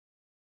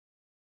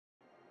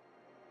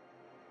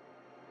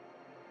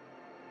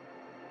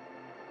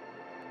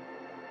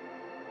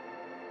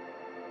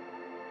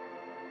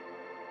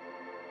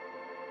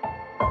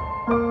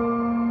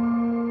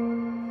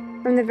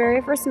From the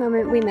very first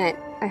moment we met,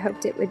 I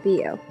hoped it would be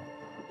you.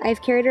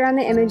 I've carried around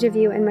the image of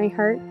you in my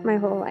heart my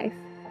whole life.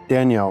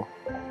 Danielle,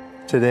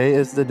 today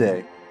is the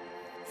day.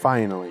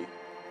 Finally.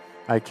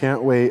 I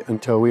can't wait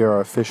until we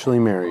are officially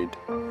married.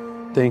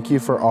 Thank you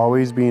for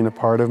always being a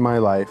part of my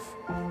life,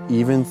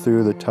 even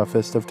through the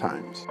toughest of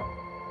times.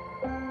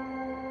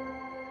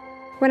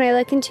 When I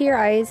look into your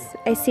eyes,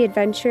 I see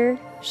adventure,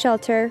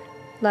 shelter,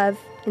 love,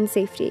 and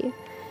safety.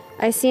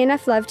 I see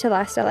enough love to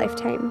last a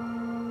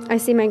lifetime. I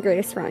see my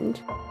greatest friend.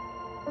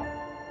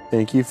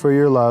 Thank you for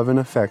your love and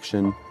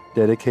affection,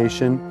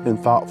 dedication, and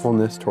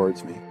thoughtfulness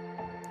towards me.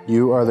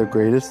 You are the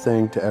greatest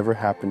thing to ever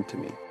happen to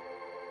me.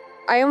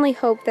 I only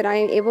hope that I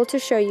am able to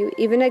show you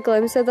even a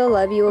glimpse of the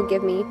love you will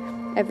give me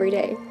every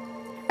day.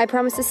 I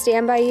promise to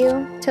stand by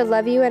you, to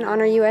love you and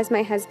honor you as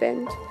my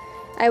husband.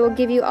 I will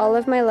give you all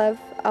of my love,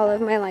 all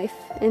of my life,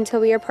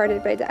 until we are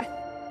parted by death.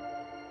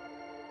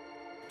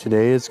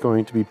 Today is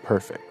going to be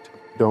perfect.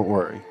 Don't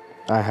worry,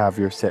 I have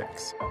your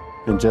 6.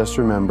 And just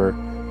remember,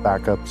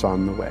 backup's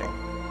on the way.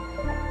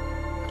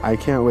 I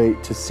can't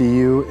wait to see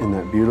you in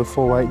that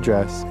beautiful white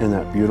dress and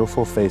that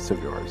beautiful face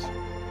of yours.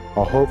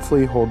 I'll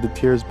hopefully hold the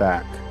tears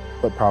back,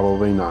 but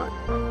probably not,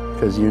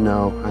 because you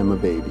know I'm a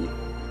baby.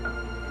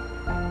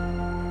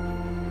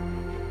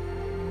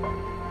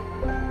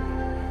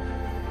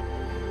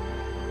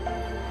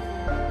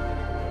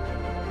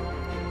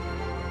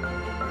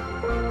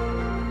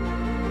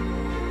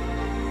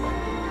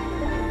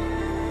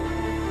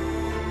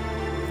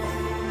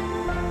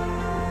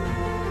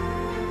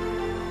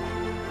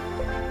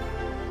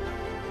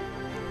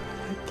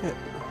 Okay,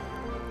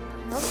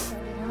 I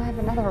don't have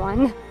another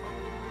one.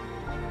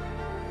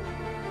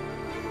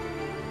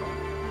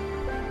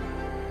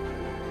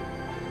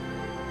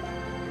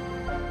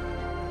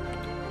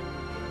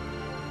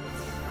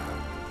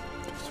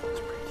 This one's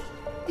pretty.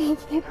 Thank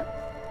you.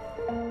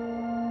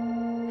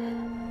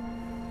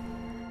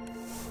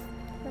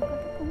 Look like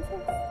a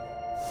princess.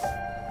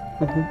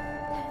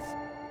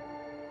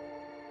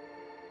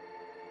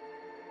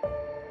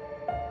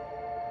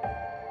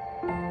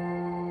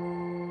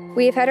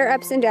 We have had our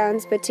ups and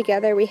downs, but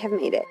together we have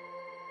made it.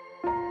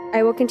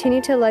 I will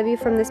continue to love you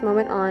from this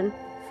moment on,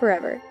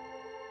 forever.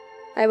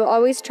 I will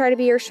always try to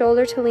be your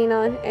shoulder to lean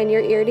on and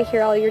your ear to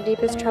hear all your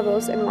deepest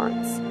troubles and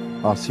wants.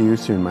 I'll see you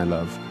soon, my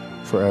love.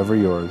 Forever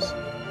yours,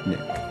 Nick.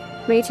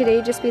 May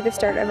today just be the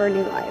start of our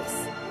new lives.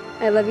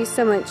 I love you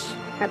so much.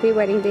 Happy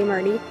wedding day,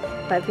 Marty.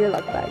 Love, your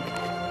love bug.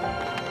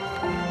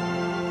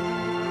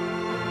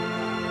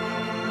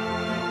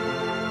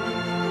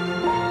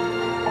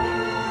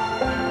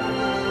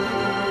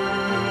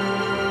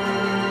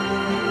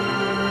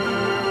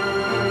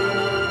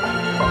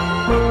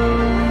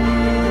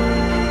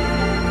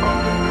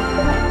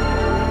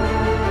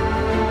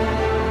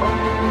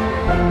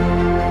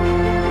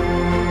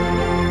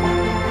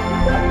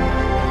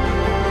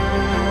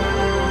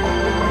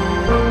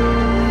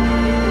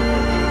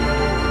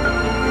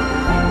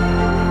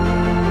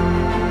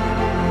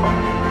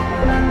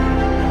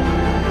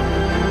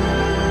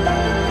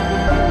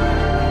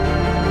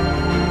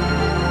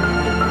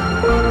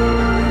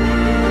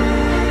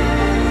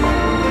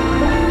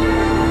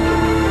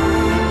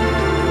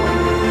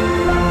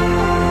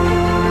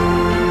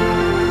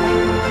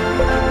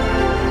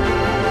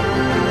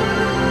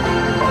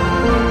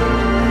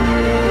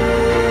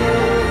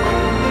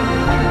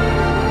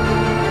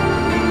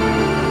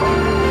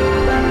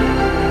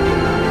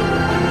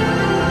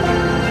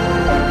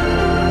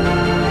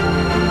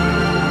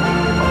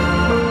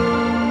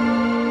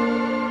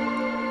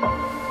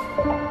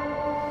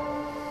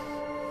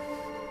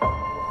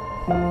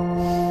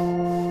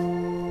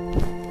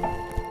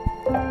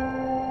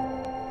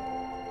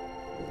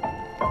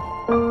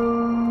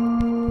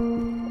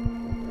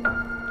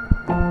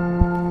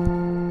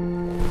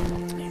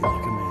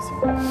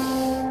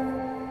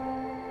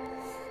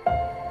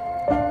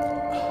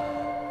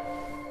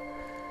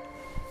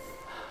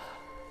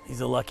 He's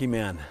a lucky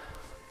man.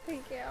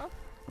 Thank you.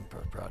 I'm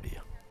proud of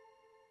you.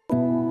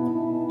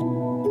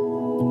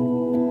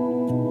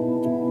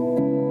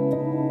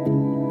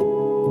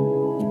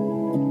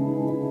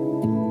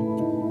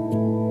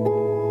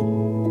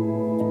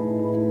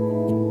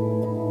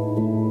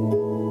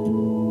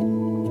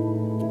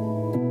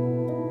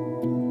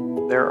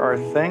 There are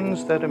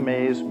things that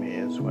amaze me,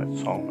 is what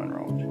Solomon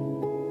wrote.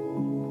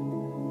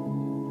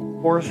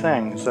 4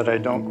 things that I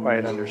don't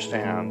quite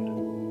understand.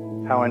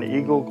 How an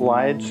eagle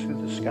glides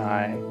through the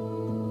sky,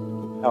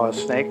 how a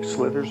snake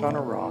slithers on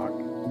a rock,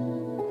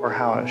 or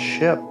how a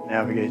ship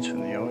navigates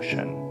in the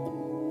ocean,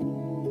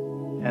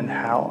 and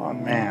how a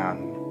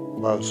man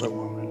loves a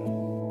woman.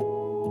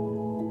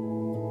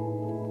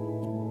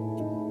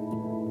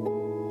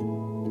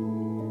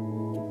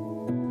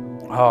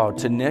 Oh,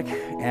 to Nick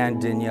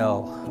and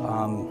Danielle,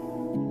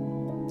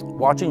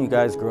 watching you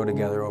guys grow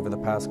together over the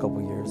past couple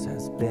years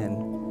has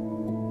been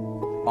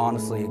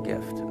honestly a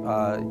gift.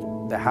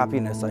 The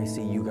happiness I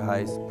see you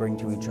guys bring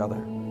to each other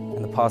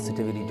and the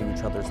positivity to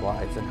each other's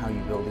lives and how you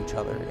build each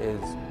other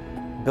is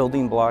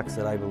building blocks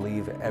that I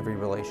believe every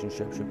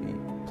relationship should be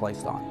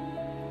placed on.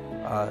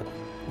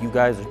 You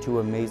guys are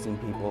two amazing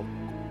people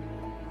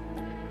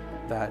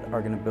that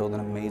are going to build an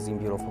amazing,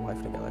 beautiful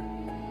life together.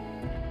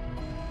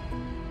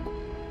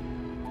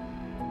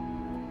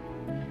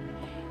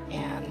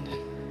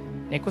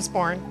 And Nick was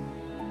born,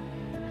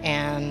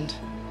 and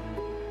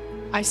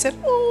I said,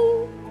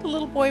 oh, the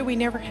little boy we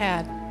never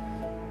had.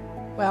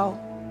 Well,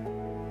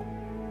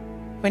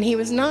 when he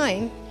was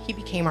 9, he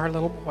became our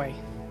little boy.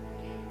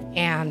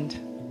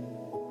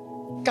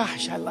 And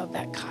gosh, I love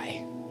that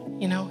Kai.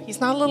 You know, he's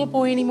not a little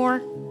boy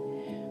anymore,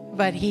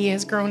 but he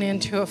has grown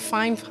into a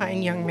fine,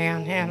 fine young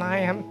man, and I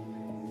am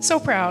so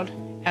proud,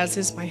 as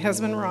is my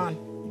husband, Ron.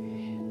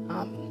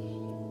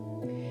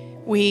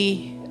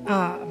 We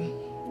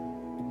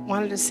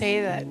wanted to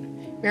say that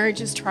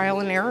marriage is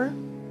trial and error.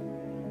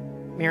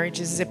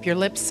 Marriage is zip your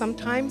lips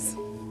sometimes.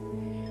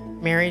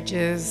 Marriage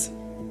is,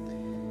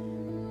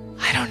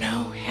 I don't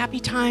know,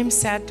 happy times,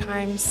 sad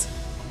times.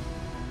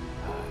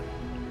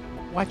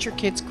 Watch your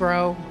kids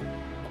grow,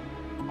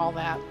 all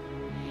that.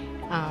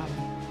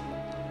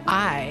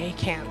 I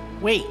can't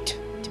wait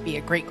to be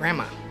a great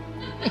grandma.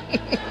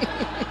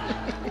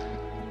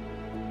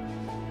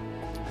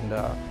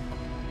 And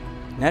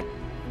Nick,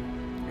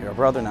 you're a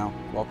brother now.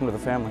 Welcome to the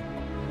family.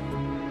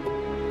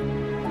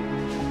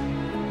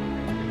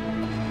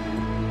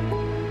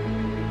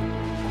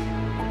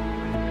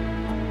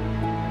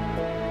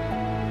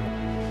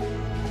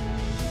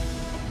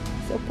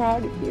 So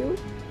proud of you.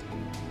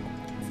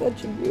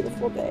 Such a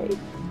beautiful day.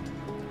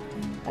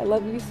 I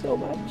love you so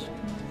much.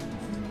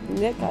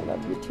 Nick, I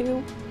love you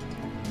too.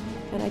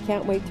 And I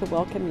can't wait to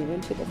welcome you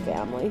into the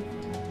family.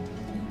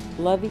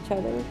 Love each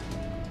other.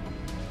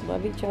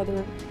 Love each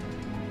other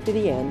to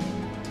the end.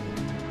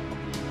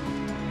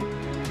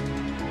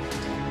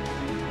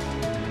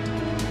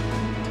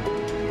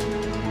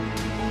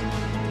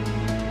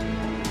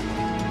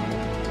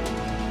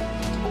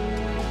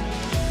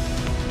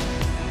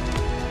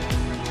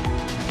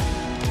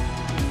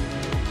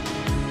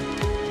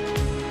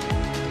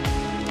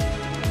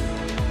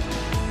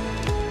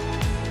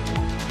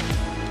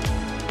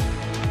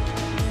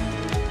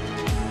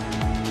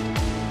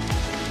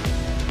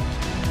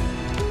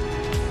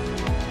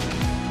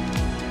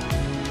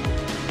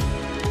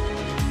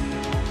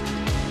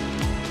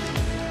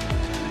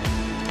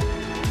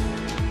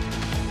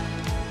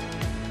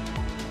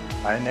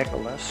 I,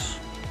 Nicholas,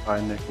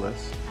 I,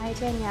 Nicholas, I,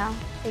 Danielle,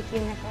 take you,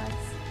 Nicholas,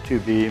 to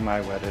be my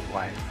wedded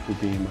wife, to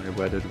be my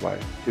wedded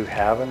wife, to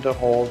have and to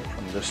hold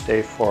from this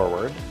day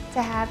forward,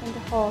 to have and to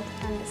hold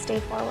from this day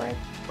forward,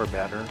 for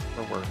better,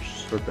 for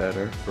worse, for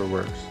better, for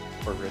worse,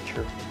 for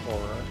richer, for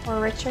poorer, for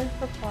richer,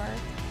 for poorer,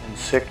 in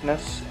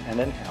sickness and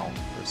in health,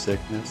 for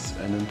sickness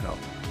and in health,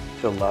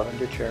 to love and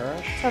to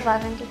cherish, to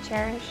love and to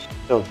cherish,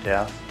 till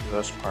death do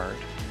us part,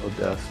 till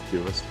death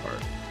do us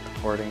part.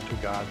 according to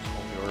God's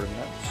holy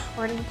ordinance.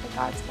 according to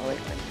God's holy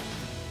ordinance.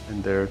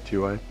 And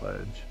thereto I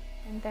pledge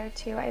And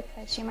thereto I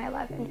pledge you my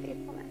love and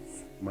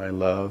faithfulness. my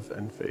love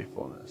and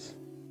faithfulness.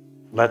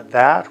 Let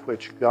that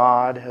which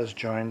God has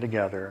joined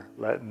together,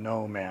 let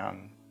no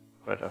man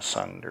put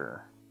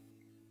asunder.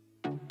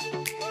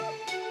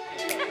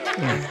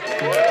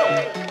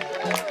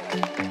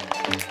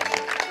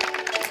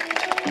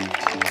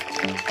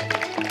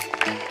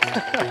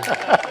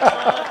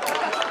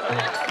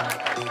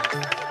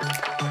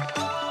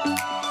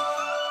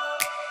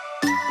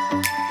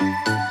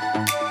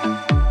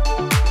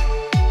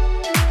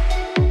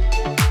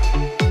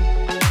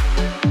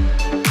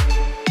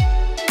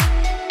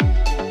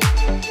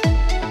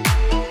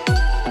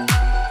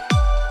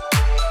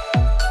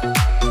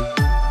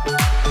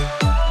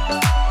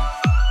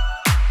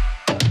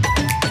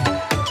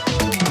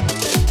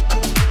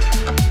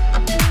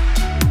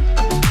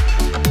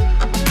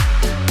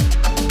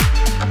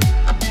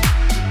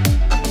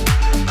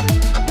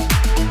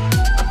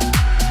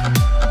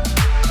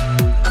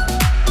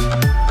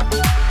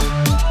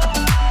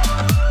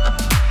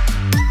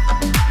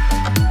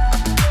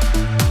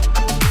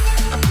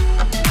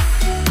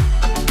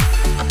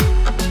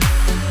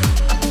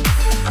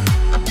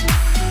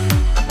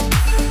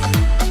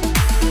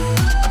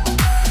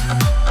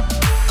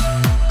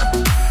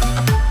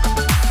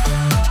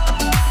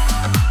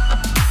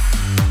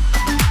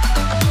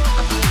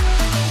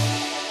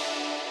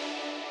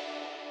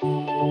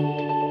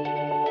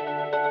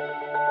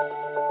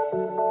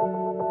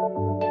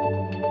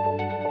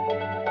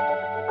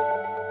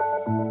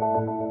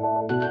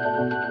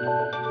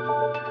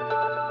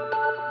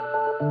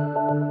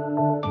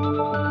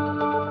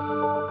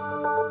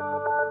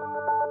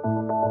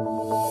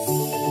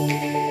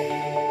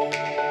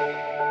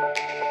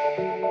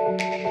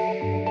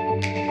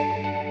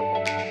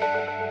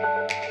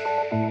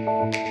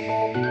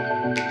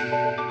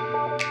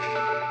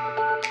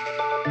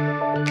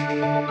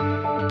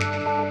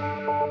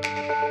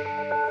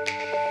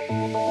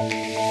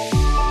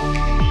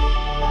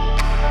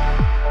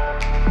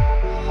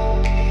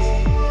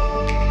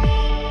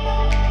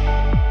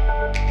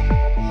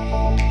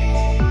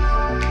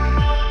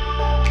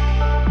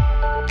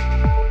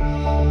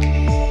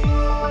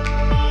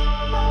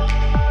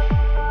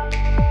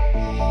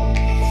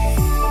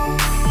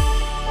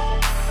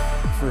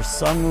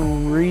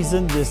 some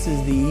reason, this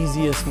is the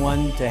easiest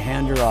one to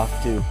hand her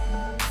off to.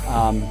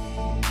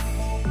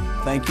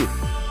 Thank you.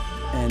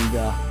 And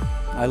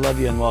I love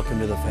you and welcome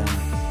to the family.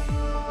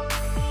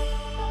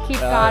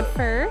 Keep God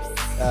first.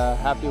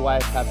 Happy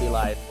wife, happy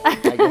life,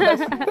 I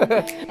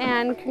guess.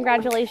 And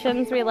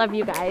congratulations. We love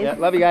you guys. Yeah,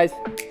 love you guys.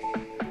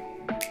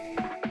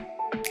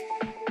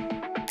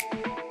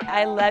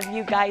 I love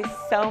you guys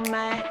so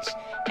much,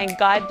 and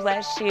God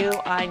bless you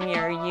on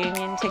your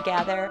union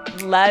together.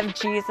 Love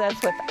Jesus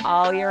with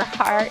all your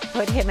heart.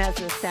 Put him as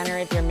the center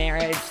of your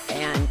marriage,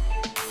 and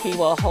he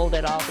will hold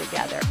it all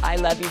together. I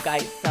love you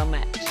guys so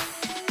much.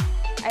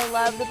 I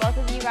love the both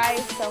of you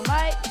guys so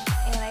much,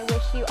 and I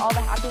wish you all the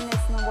happiness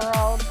in the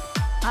world.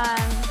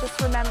 Just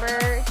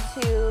remember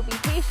to be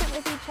patient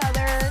with each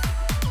other,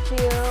 to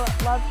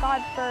love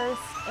God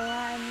first,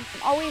 and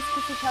always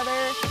kiss each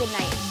other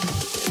goodnight.